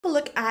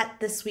look at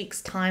this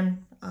week's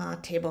time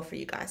table for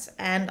you guys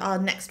and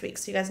next week,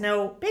 so you guys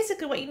know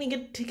basically what you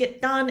need to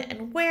get done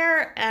and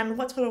where and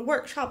what sort of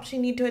workshops you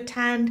need to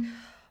attend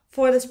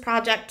for this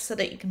project so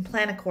that you can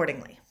plan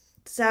accordingly.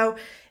 So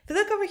if you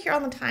look over here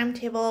on the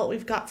timetable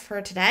we've got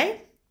for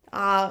today,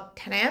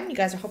 10 a.m. You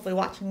guys are hopefully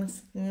watching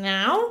this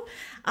now,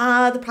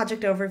 the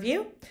project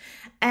overview.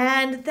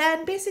 And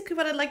then basically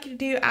what I'd like you to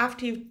do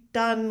after you've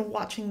done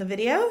watching the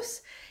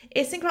videos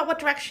is think about what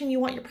direction you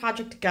want your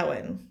project to go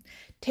in.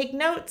 Take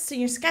notes in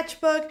your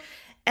sketchbook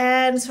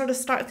and sort of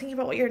start thinking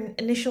about what your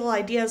initial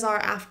ideas are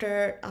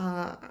after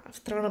I've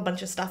thrown a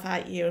bunch of stuff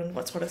at you and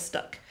what sort of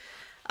stuck.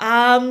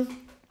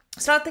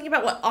 Start thinking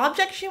about what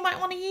objects you might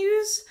want to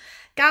use.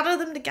 Gather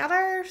them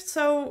together.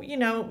 So, you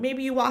know,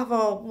 maybe you have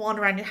a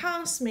wander around your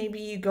house, maybe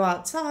you go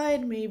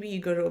outside, maybe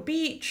you go to a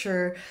beach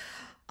or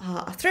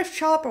a thrift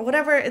shop or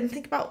whatever, and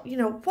think about, you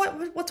know,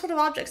 what sort of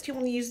objects do you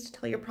want to use to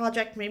tell your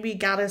project. Maybe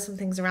gather some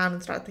things around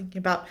and start thinking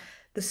about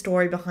the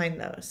story behind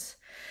those.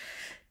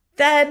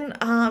 Then,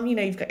 you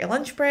know, you've got your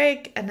lunch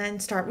break, and then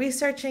start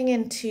researching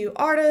into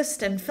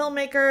artists and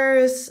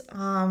filmmakers,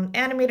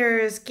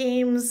 animators,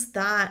 games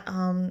that,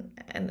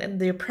 and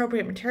the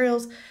appropriate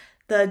materials.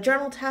 The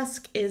journal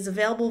task is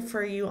available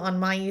for you on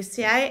my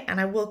UCA, and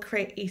I will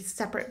create a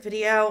separate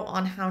video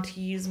on how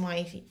to use my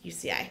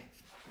UCA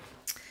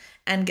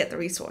and get the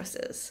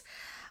resources.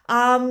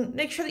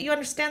 Make sure that you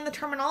understand the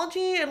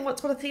terminology and what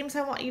sort of themes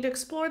I want you to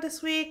explore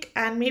this week,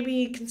 and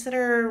maybe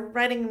consider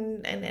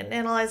writing and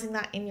analyzing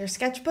that in your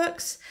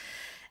sketchbooks,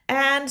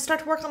 and start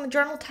to work on the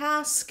journal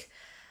task.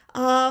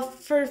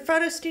 For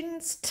photo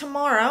students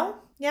tomorrow,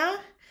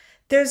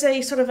 there's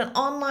a sort of an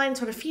online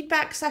sort of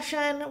feedback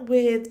session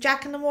with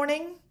Jack in the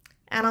morning,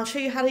 and I'll show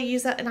you how to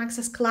use that in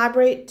Access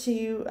Collaborate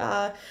to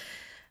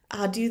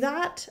do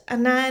that.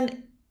 And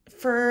then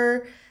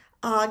for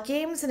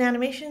games and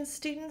animation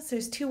students,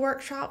 there's 2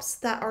 workshops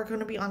that are going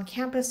to be on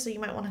campus, so you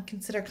might want to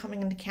consider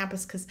coming into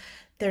campus because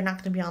they're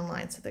not going to be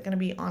online, so they're going to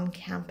be on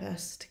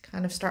campus to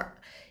kind of start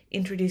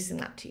introducing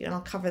that to you, and I'll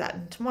cover that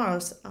in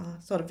tomorrow's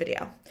sort of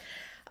video.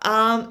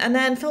 And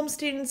then film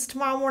students,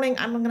 tomorrow morning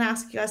I'm going to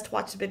ask you guys to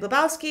watch The Big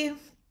Lebowski,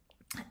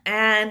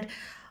 and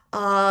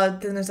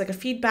then there's like a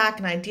feedback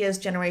and ideas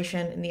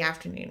generation in the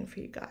afternoon for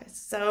you guys.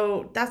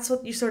 So that's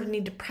what you sort of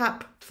need to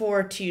prep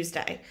for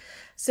Tuesday.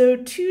 So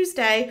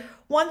Tuesday,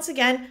 once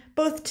again,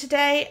 both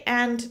today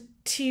and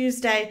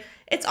Tuesday,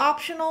 it's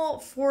optional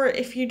for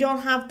if you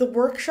don't have the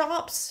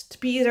workshops to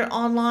be either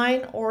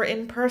online or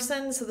in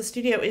person, so the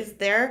studio is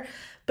there.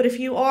 But if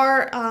you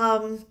are,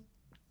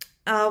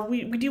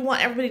 we do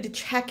want everybody to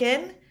check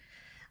in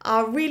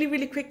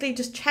really quickly.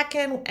 Just check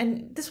in,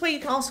 and this way you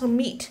can also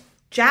meet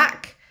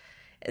Jack.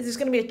 There's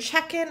going to be a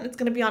check-in. It's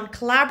going to be on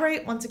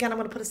Collaborate. Once again, I'm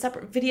going to put a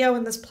separate video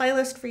in this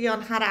playlist for you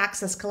on how to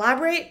access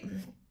Collaborate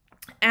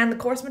and the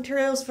course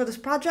materials for this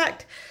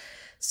project.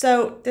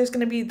 So there's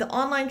going to be the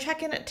online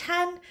check-in at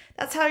 10.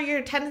 That's how your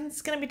attendance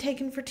is going to be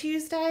taken for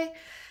Tuesday.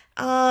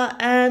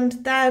 And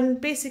then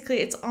basically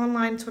it's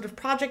online sort of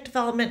project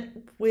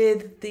development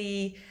with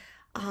the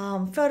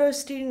photo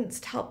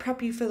students to help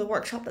prep you for the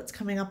workshop that's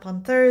coming up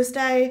on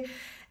Thursday.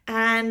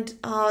 And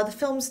the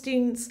film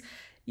students,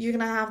 you're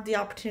going to have the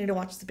opportunity to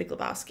watch The Big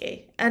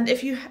Lebowski. And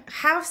if you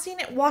have seen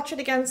it, watch it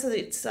again so that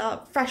it's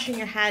fresh in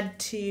your head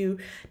to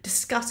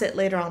discuss it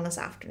later on this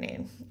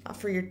afternoon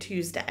for your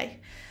Tuesday.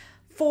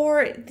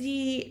 For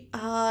the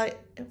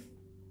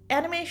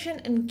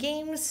animation and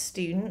games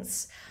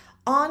students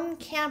on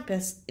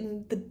campus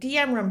in the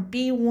DM room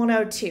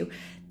B102,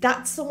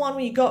 that's the one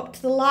where you go up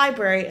to the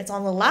library. It's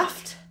on the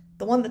left,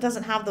 the one that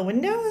doesn't have the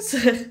windows.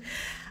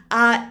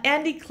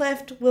 Andy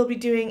Clift will be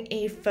doing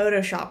a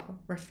Photoshop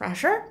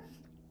refresher.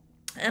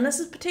 And this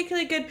is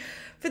particularly good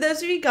for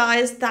those of you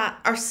guys that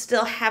are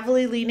still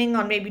heavily leaning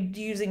on maybe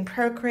using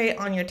Procreate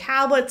on your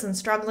tablets and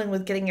struggling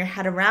with getting your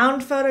head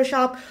around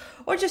Photoshop,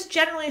 or just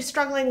generally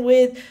struggling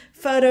with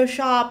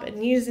Photoshop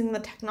and using the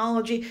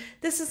technology.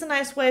 This is a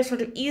nice way of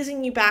sort of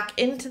easing you back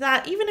into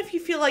that. Even if you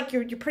feel like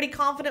you're pretty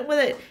confident with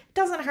it, it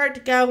doesn't hurt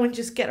to go and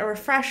just get a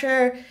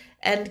refresher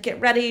and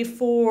get ready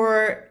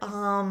for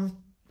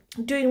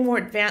doing more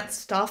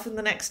advanced stuff in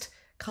the next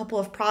couple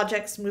of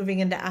projects moving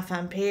into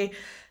FMP.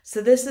 So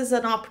this is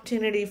an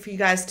opportunity for you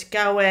guys to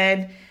go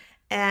in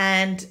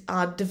and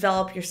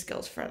develop your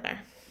skills further.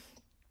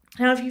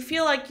 Now, if you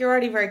feel like you're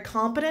already very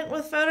competent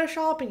with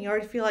Photoshop and you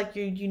already feel like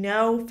you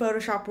know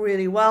Photoshop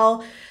really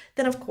well,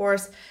 then of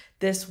course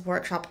this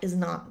workshop is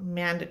not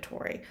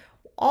mandatory.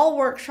 All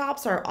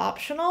workshops are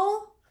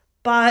optional,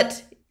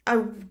 but I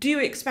do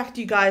expect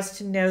you guys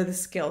to know the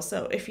skills.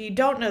 So if you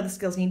don't know the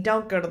skills and you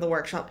don't go to the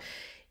workshop,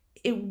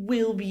 it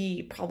will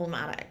be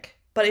problematic.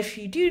 But if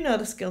you do know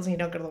the skills and you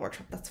don't go to the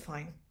workshop, that's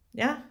fine.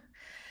 Yeah.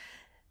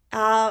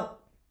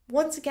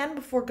 Once again,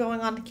 before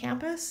going on to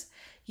campus,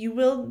 you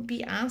will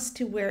be asked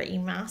to wear a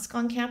mask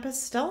on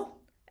campus still.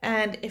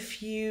 And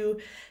if you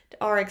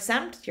are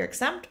exempt, you're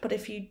exempt. But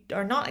if you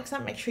are not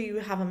exempt, make sure you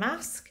have a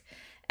mask.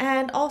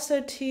 And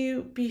also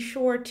to be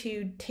sure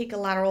to take a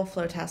lateral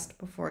flow test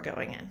before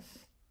going in.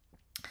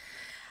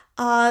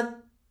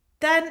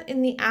 Then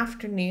in the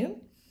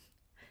afternoon,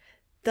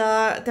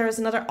 There's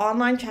another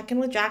online check-in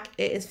with Jack.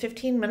 It is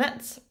 15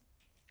 minutes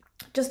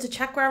just to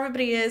check where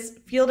everybody is,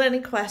 field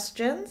any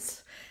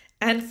questions,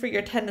 and for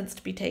your attendance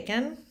to be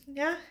taken.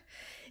 Yeah.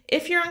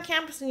 If you're on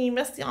campus and you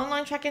missed the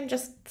online check-in,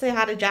 just say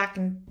hi to Jack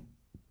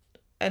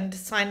and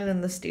sign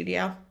in the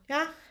studio.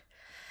 Yeah.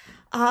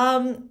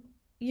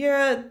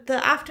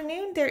 The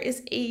afternoon, there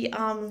is a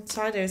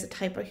sorry, there's a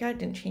typo here. I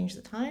didn't change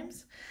the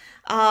times.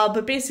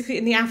 But basically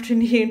in the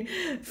afternoon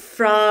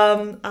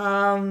from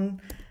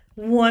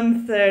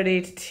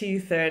 1:30 to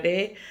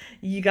 2:30,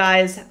 you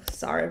guys,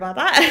 sorry about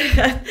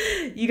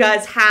that. You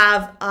guys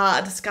have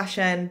a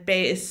discussion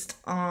based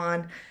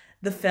on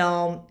the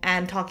film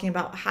and talking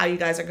about how you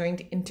guys are going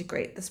to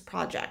integrate this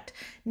project.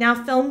 Now,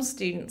 film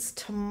students,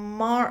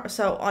 tomorrow,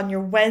 so on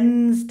your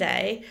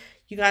Wednesday,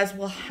 you guys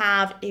will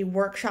have a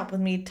workshop with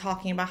me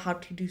talking about how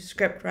to do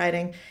script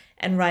writing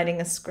and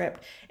writing a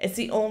script. It's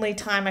the only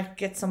time I could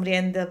get somebody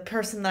in. The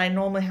person that I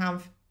normally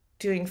have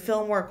doing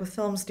film work with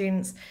film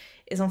students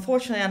is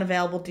unfortunately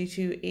unavailable due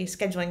to a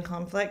scheduling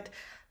conflict.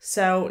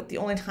 So the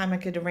only time I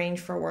could arrange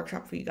for a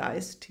workshop for you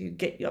guys to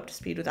get you up to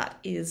speed with that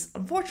is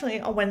unfortunately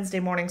a Wednesday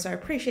morning. So I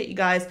appreciate you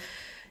guys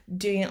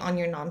doing it on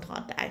your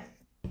non-taught day.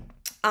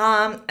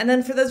 And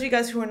then for those of you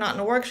guys who are not in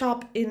a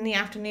workshop in the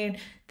afternoon,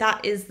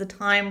 that is the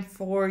time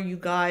for you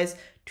guys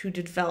to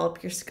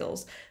develop your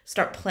skills.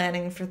 Start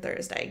planning for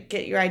Thursday.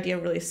 Get your idea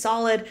really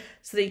solid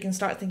so that you can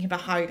start thinking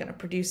about how you're going to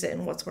produce it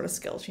and what sort of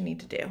skills you need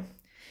to do.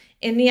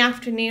 In the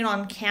afternoon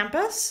on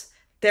campus,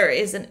 there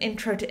is an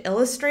intro to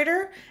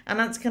Illustrator, and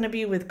that's going to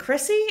be with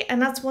Chrissy, and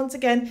that's once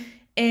again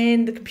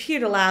in the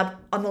computer lab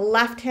on the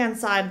left-hand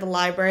side of the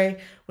library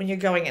when you're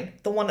going in,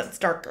 the one that's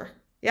darker.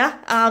 Yeah.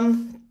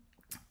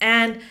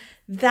 And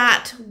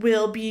that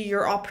will be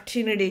your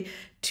opportunity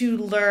to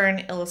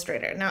learn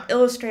Illustrator. Now,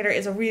 Illustrator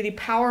is a really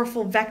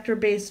powerful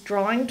vector-based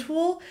drawing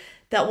tool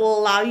that will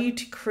allow you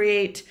to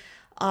create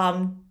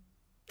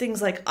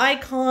things like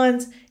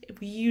icons.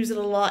 We use it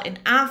a lot in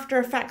After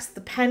Effects, the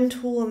pen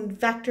tool, and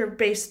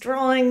vector-based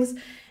drawings.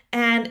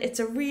 And it's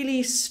a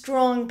really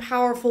strong,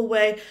 powerful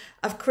way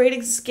of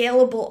creating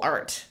scalable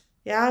art.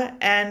 Yeah.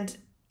 And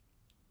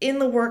in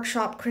the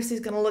workshop,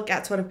 Chrissy's going to look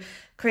at sort of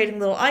creating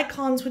little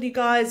icons with you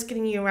guys,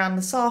 getting you around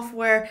the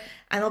software,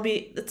 and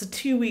it's a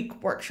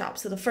 2-week workshop.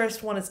 So the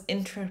first one is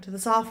intro to the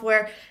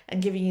software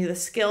and giving you the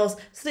skills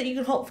so that you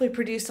can hopefully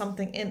produce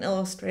something in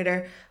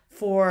Illustrator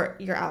for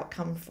your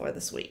outcome for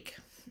this week.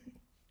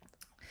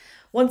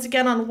 Once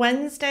again, on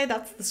Wednesday,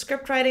 that's the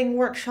script writing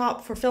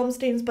workshop for film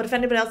students. But if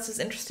anybody else is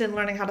interested in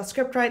learning how to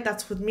script write,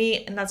 that's with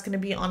me, and that's going to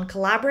be on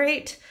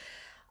Collaborate.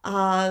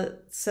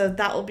 So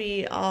that will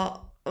be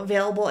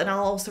available, and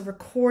I'll also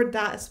record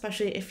that,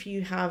 especially if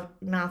you have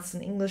maths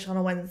and English on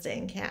a Wednesday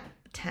and can't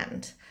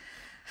attend.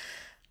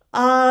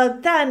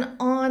 Then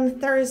on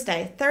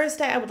Thursday,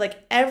 I would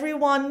like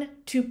everyone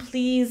to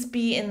please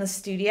be in the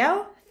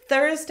studio.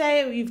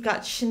 Thursday, we've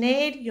got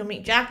Sinead. You'll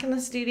meet Jack in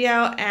the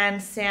studio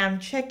and Sam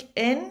Chick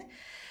in.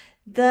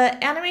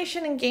 The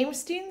animation and game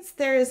students,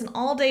 there is an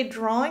all-day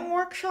drawing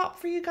workshop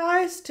for you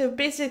guys to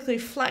basically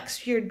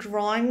flex your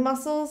drawing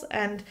muscles.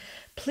 And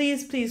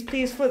please, please,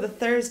 please, for the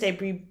Thursday,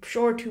 be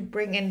sure to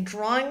bring in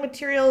drawing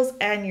materials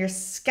and your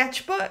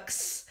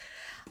sketchbooks.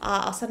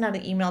 I'll send out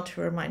an email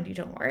to remind you,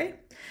 don't worry.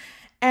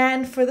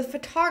 And for the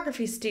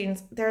photography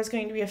students, there's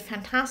going to be a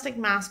fantastic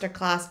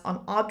masterclass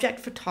on object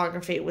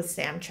photography with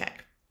Sam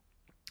Chick.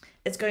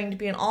 It's going to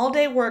be an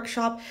all-day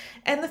workshop,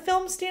 and the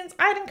film students,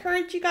 I'd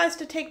encourage you guys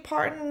to take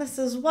part in this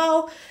as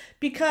well,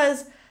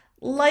 because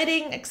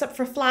lighting, except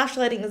for flash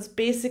lighting, is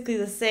basically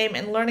the same,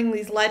 and learning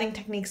these lighting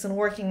techniques and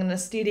working in a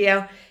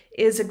studio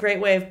is a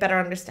great way of better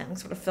understanding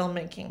sort of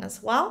filmmaking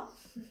as well.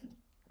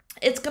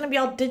 It's going to be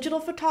all digital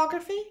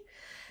photography,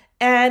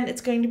 and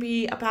it's going to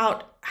be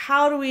about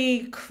how do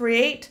we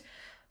create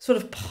sort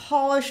of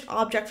polished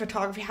object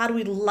photography, how do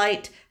we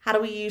light, how do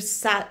we use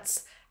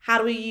sets, how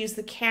do we use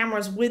the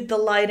cameras with the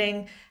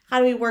lighting? How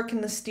do we work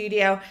in the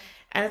studio?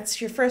 And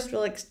it's your first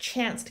real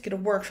chance to get a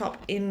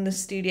workshop in the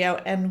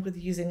studio and with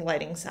using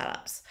lighting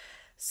setups.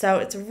 So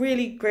it's a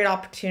really great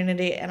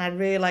opportunity, and I'd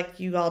really like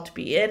you all to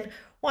be in.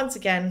 Once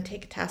again,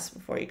 take a test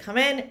before you come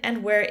in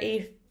and wear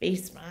a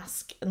face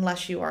mask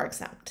unless you are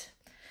exempt.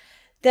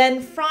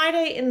 Then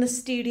Friday in the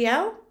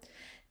studio,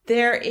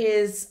 there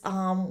is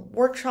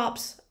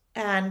workshops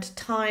and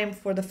time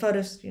for the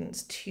photo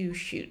students to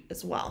shoot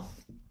as well.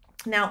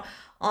 Now,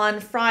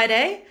 on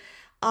Friday,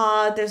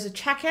 there's a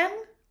check-in.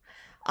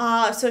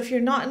 So if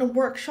you're not in a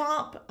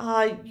workshop,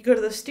 you go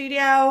to the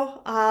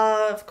studio,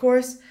 of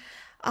course.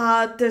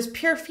 There's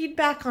peer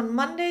feedback on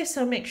Monday,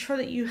 so make sure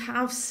that you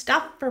have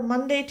stuff for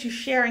Monday to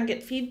share and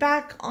get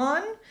feedback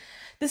on.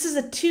 This is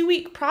a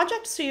 2-week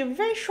project, so you have a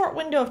very short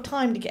window of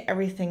time to get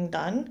everything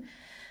done.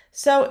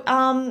 So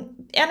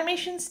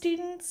animation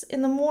students,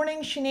 in the morning,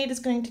 Sinead is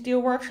going to do a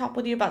workshop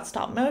with you about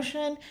stop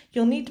motion.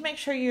 You'll need to make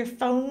sure your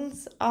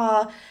phones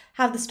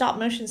have the Stop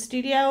Motion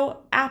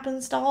Studio app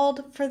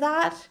installed for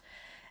that.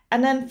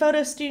 And then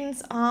photo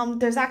students,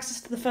 there's access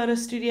to the photo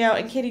studio,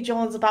 and Katie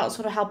Jones about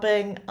sort of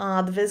helping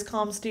the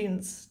VisCom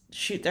students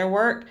shoot their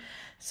work.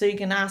 So you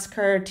can ask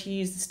her to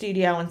use the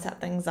studio and set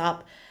things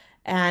up.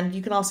 And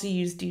you can also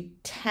use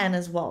Do10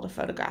 as well to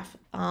photograph.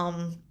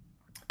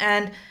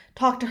 And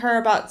talk to her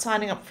about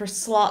signing up for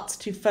slots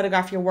to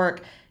photograph your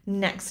work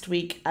next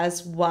week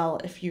as well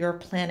if you're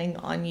planning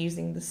on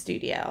using the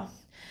studio.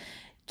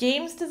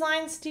 Games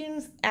design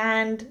students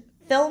and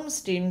film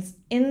students,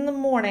 in the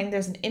morning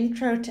there's an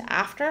intro to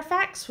After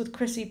Effects with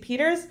Chrissy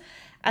Peters,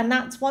 and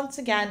that's once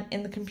again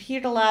in the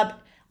computer lab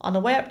on the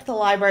way up to the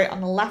library on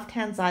the left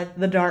hand side,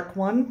 the dark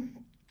one.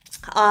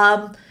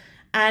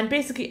 And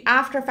basically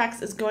After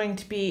Effects is going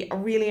to be a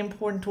really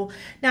important tool.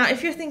 Now,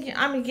 if you're thinking,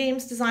 I'm a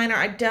games designer,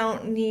 I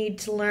don't need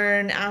to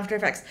learn After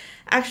Effects.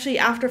 Actually,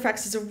 After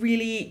Effects is a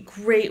really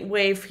great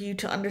way for you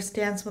to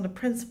understand some of the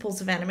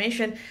principles of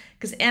animation,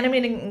 because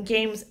animating in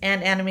games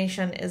and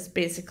animation is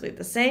basically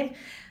the same.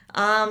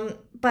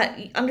 But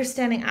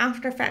understanding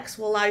After Effects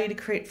will allow you to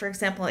create, for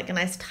example, like a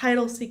nice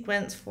title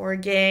sequence for a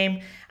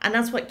game. And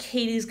that's what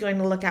Katie's going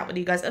to look at with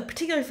you guys,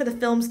 particularly for the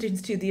film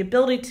students too. The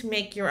ability to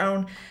make your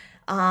own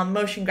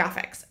motion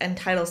graphics and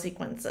title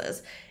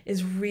sequences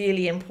is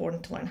really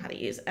important to learn how to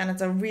use. And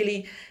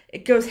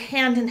it goes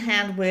hand in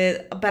hand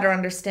with a better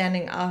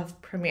understanding of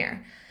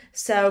Premiere.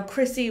 So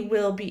Chrissy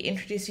will be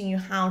introducing you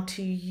how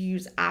to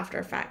use After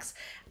Effects,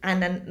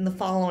 and then in the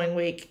following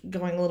week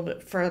going a little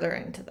bit further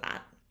into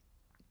that.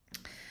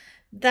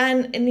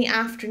 Then in the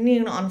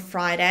afternoon on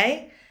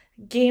Friday,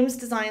 games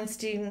design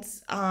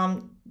students,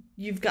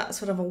 you've got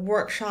sort of a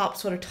workshop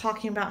sort of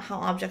talking about how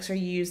objects are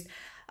used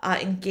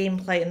in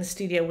gameplay in the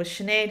studio with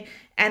Sinead.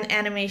 And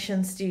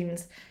animation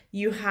students,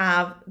 you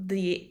have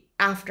the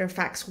After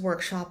Effects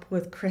workshop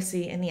with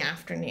Chrissy in the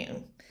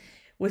afternoon.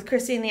 With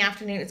Chrissy in the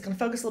afternoon, it's going to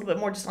focus a little bit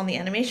more just on the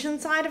animation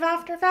side of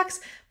After Effects,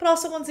 but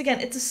also, once again,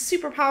 it's a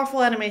super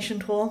powerful animation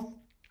tool.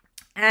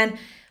 And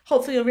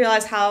hopefully you'll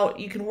realize how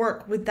you can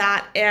work with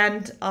that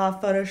and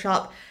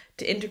Photoshop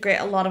to integrate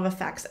a lot of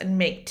effects and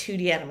make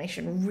 2D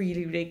animation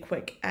really, really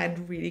quick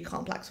and really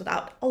complex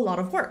without a lot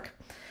of work.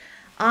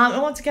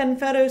 And once again,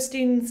 photo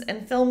students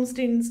and film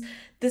students,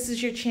 this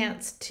is your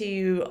chance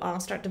to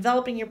start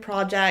developing your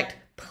project,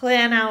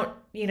 plan out,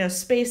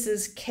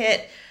 spaces,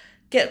 kit,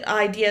 get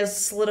ideas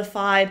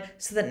solidified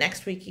so that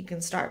next week you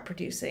can start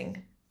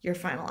producing your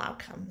final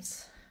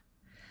outcomes.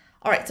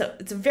 All right, so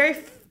it's a very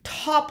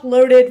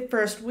top-loaded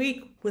first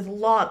week with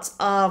lots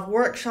of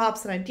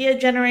workshops and idea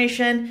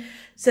generation,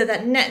 so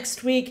that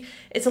next week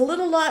it's a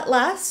little lot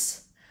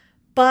less,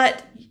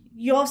 but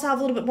you also have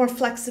a little bit more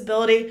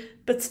flexibility,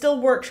 but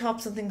still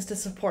workshops and things to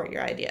support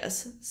your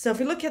ideas. So if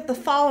we look at the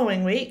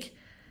following week,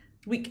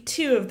 week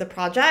 2 of the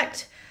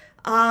project,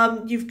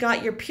 you've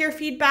got your peer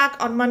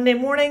feedback on Monday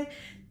morning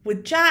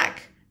with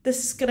Jack.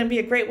 This is going to be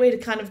a great way to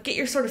kind of get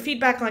your sort of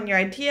feedback on your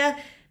idea,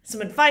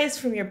 some advice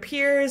from your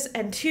peers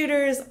and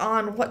tutors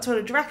on what sort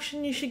of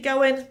direction you should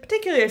go in,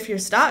 particularly if you're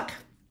stuck.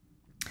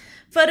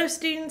 Photo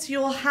students,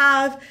 you'll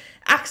have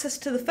access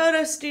to the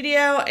photo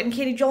studio, and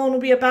Katie Jolan will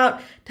be about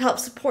to help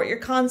support your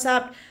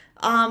concept.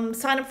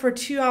 Sign up for a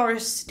 2-hour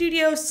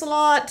studio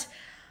slot.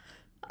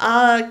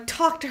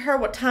 Talk to her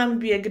what time would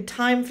be a good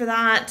time for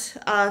that,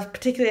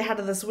 particularly ahead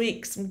of this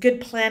week. Some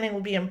good planning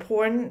will be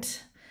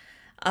important.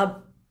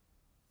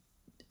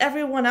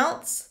 Everyone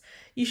else,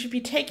 you should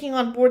be taking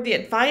on board the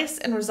advice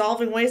and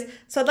resolving ways.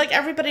 So I'd like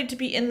everybody to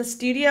be in the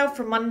studio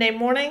for Monday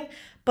morning,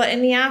 but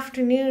in the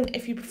afternoon,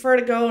 if you prefer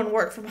to go and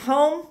work from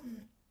home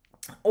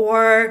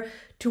or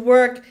to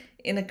work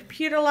in a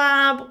computer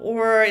lab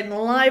or in the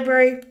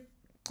library,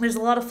 there's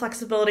a lot of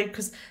flexibility,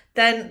 because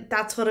then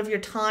that's sort of your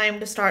time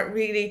to start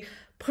really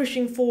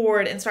pushing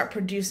forward and start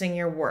producing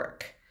your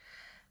work.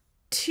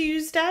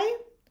 Tuesday,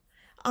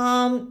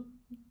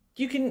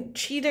 you can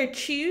either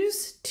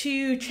choose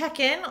to check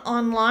in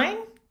online,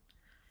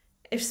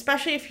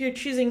 especially if you're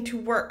choosing to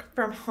work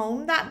from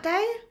home that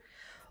day,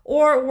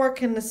 or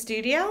work in the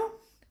studio.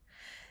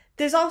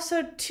 There's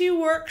also 2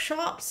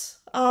 workshops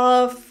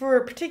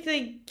for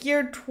particularly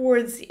geared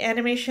towards the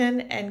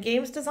animation and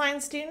games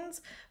design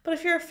students. But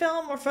if you're a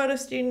film or photo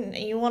student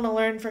and you want to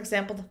learn, for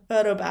example, the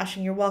photo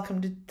bashing, you're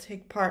welcome to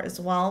take part as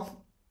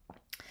well.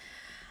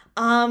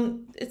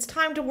 It's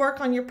time to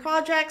work on your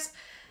projects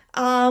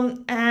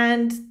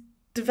and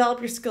develop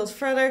your skills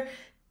further.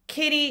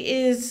 Katie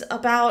is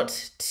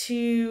about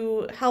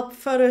to help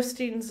photo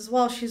students as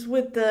well. She's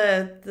with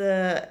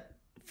the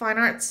fine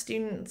arts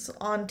students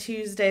on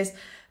Tuesdays,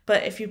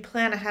 but if you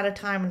plan ahead of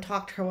time and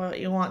talk to her what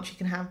you want, she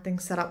can have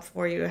things set up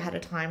for you ahead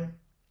of time.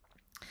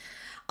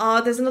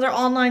 There's another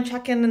online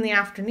check-in in the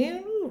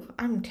afternoon. Ooh,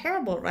 I'm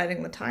terrible at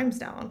writing the times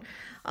down.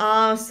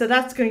 So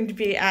that's going to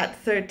be at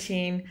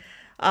 13.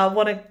 That's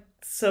going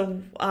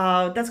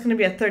to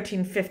be at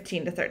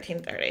 13:15 to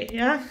 13:30.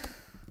 Yeah.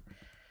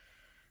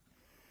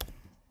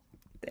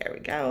 There we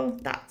go.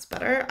 That's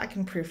better. I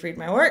can proofread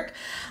my work.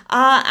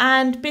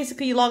 And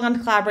basically you log on to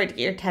Collaborate to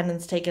get your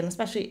attendance taken,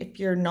 especially if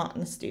you're not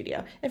in the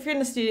studio. If you're in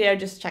the studio,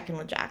 just check in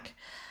with Jack.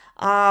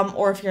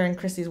 Or if you're in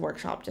Chrissy's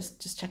workshop,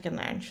 just check in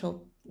there and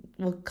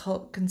we'll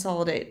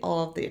consolidate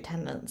all of the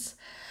attendance.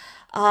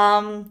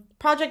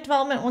 Project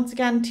development, once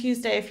again,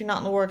 Tuesday, if you're not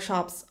in the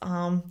workshops,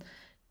 time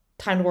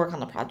to work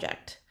on the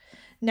project.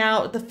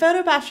 Now, the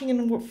photo bashing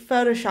in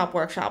Photoshop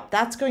workshop,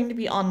 that's going to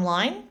be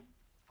online.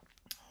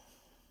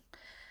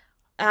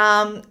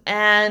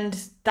 And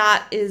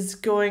that is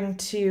going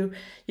to,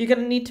 you're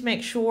going to need to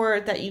make sure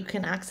that you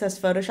can access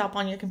Photoshop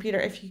on your computer.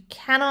 If you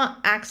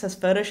cannot access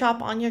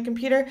Photoshop on your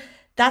computer,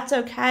 that's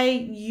okay.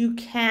 You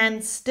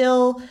can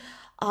still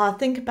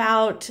think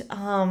about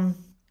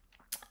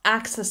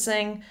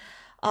accessing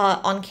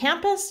on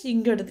campus. You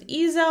can go to the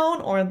E-Zone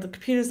or the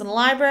computers in the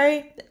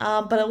library,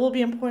 but it will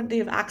be important that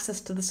you have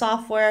access to the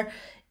software.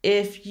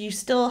 If you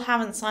still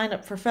haven't signed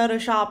up for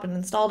Photoshop and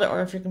installed it,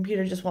 or if your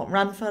computer just won't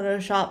run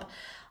Photoshop,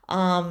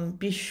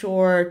 be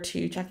sure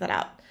to check that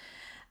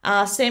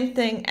out. Same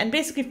thing, and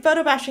basically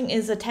photo bashing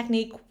is a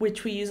technique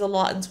which we use a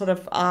lot in sort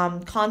of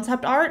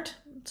concept art.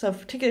 So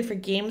particularly for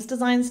games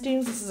design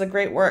students, this is a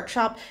great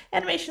workshop.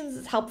 Animations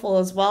is helpful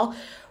as well,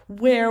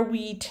 where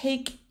we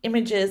take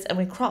images and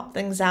we crop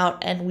things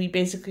out and we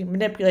basically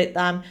manipulate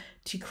them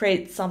to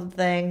create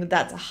something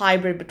that's a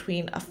hybrid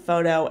between a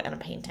photo and a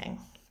painting.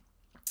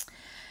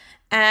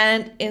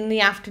 And in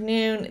the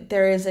afternoon,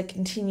 there is a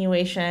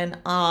continuation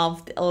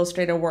of the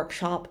Illustrator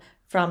workshop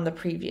from the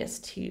previous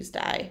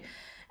Tuesday,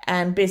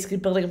 and basically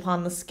building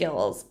upon the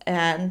skills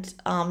and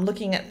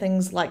looking at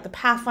things like the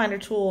Pathfinder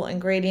tool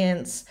and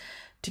gradients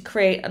to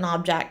create an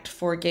object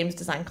for a games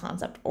design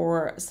concept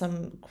or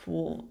some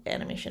cool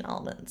animation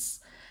elements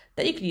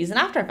that you could use in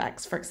After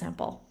Effects, for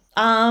example.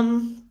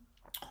 On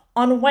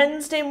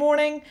Wednesday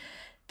morning,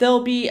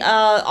 there'll be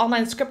an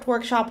online script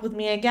workshop with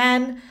me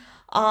again.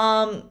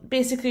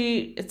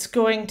 Basically, it's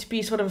going to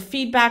be sort of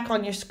feedback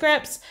on your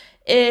scripts.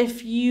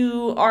 If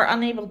you are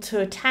unable to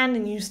attend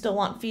and you still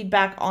want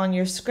feedback on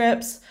your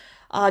scripts,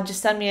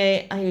 just send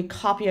me a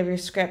copy of your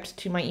script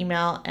to my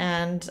email,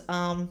 and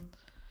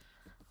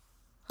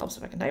helps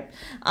if I can type,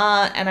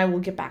 and I will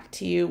get back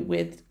to you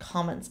with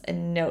comments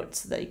and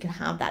notes so that you can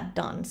have that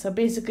done. So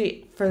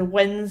basically, for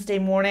Wednesday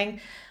morning,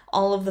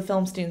 all of the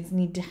film students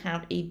need to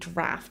have a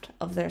draft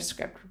of their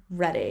script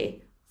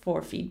ready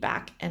for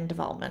feedback and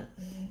development.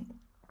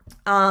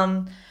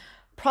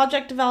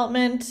 Project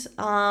development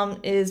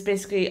is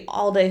basically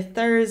all day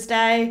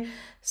Thursday.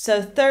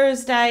 So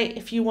Thursday,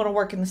 if you want to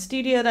work in the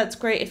studio, that's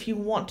great. If you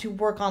want to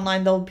work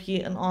online, there'll be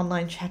an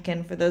online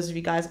check-in for those of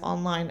you guys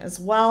online as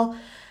well.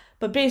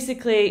 But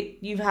basically,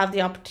 you have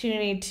the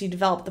opportunity to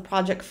develop the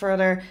project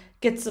further,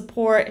 get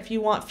support. If you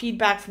want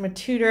feedback from a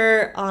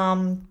tutor,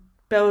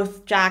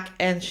 both Jack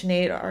and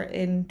Sinead are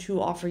in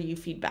to offer you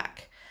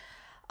feedback.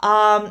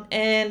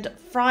 And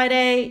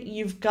Friday,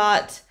 you've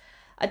got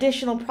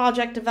additional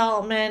project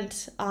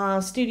development,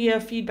 studio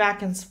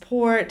feedback and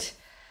support.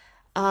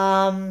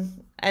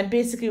 And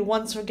basically,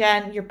 once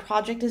again, your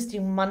project is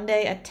due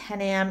Monday at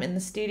 10 a.m. in the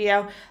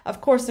studio.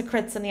 Of course, the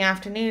crit's in the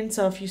afternoon,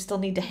 so if you still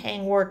need to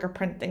hang work or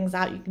print things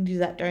out, you can do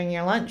that during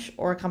your lunch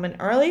or come in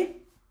early.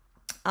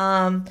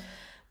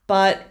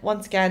 But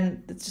once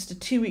again, it's just a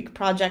 2-week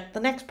project. The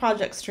next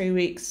project's 3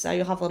 weeks, so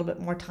you'll have a little bit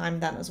more time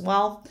then as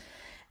well.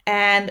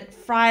 And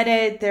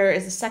Friday, there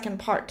is a second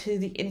part to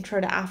the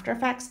Intro to After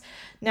Effects.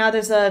 Now,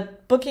 there's a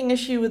booking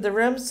issue with the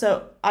room,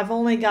 so I've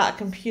only got a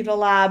computer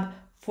lab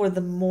for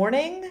the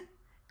morning,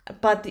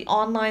 but the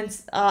online,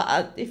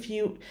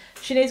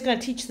 Sinead's going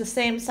to teach the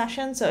same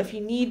session, so if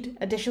you need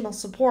additional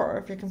support or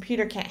if your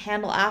computer can't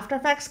handle After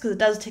Effects, because it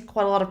does take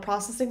quite a lot of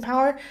processing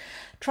power,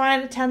 try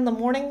and attend the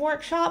morning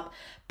workshop.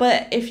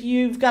 But if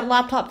you've got a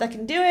laptop that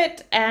can do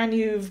it and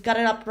you've got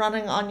it up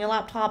running on your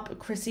laptop,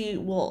 Chrissy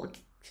will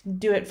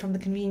do it from the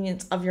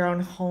convenience of your own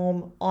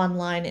home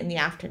online in the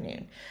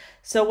afternoon.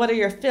 So whether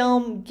you're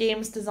film,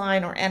 games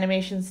design, or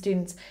animation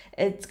students,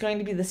 it's going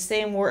to be the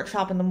same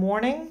workshop in the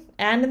morning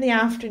and in the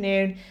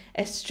afternoon.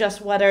 It's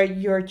just whether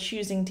you're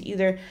choosing to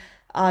either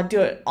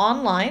do it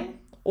online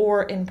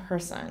or in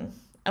person.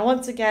 And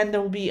once again,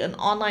 there will be an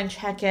online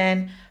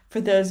check-in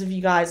for those of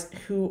you guys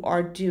who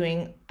are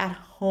doing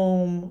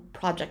at-home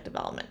project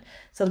development.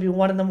 So there'll be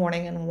one in the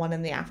morning and one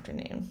in the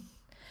afternoon.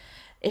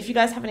 If you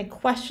guys have any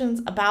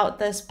questions about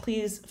this,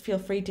 please feel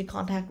free to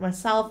contact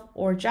myself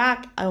or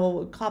Jack. I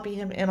will copy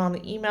him in on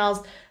the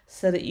emails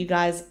so that you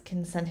guys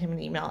can send him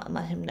an email and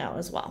let him know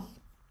as well.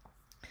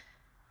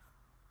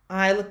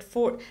 I look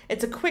forward,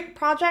 it's a quick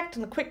project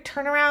and a quick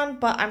turnaround,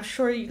 but I'm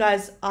sure you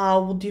guys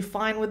will do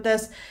fine with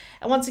this.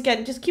 And once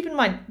again, just keep in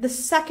mind, the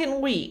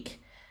second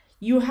week,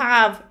 you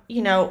have,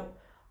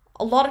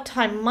 a lot of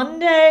time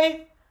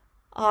Monday,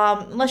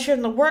 unless you're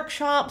in the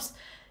workshops.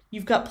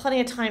 You've got plenty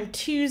of time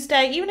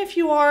Tuesday. Even if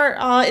you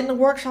are in the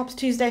workshops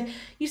Tuesday,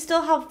 you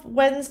still have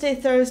Wednesday,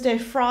 Thursday,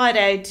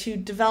 Friday to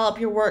develop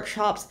your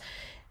workshops.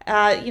 You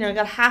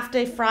got half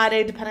day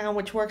Friday, depending on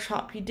which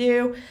workshop you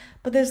do.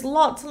 But there's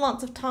lots and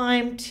lots of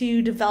time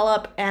to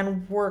develop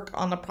and work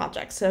on the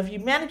project. So if you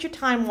manage your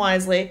time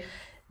wisely,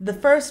 the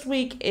first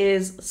week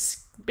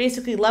is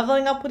basically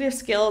leveling up with your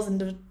skills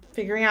and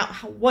figuring out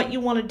what you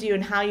want to do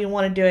and how you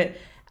want to do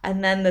it.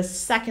 And then the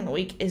second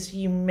week is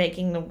you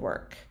making the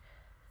work.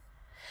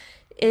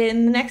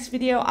 In the next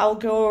video, I'll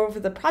go over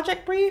the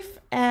project brief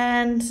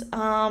and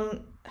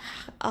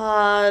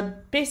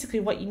basically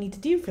what you need to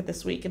do for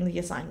this week in the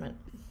assignment.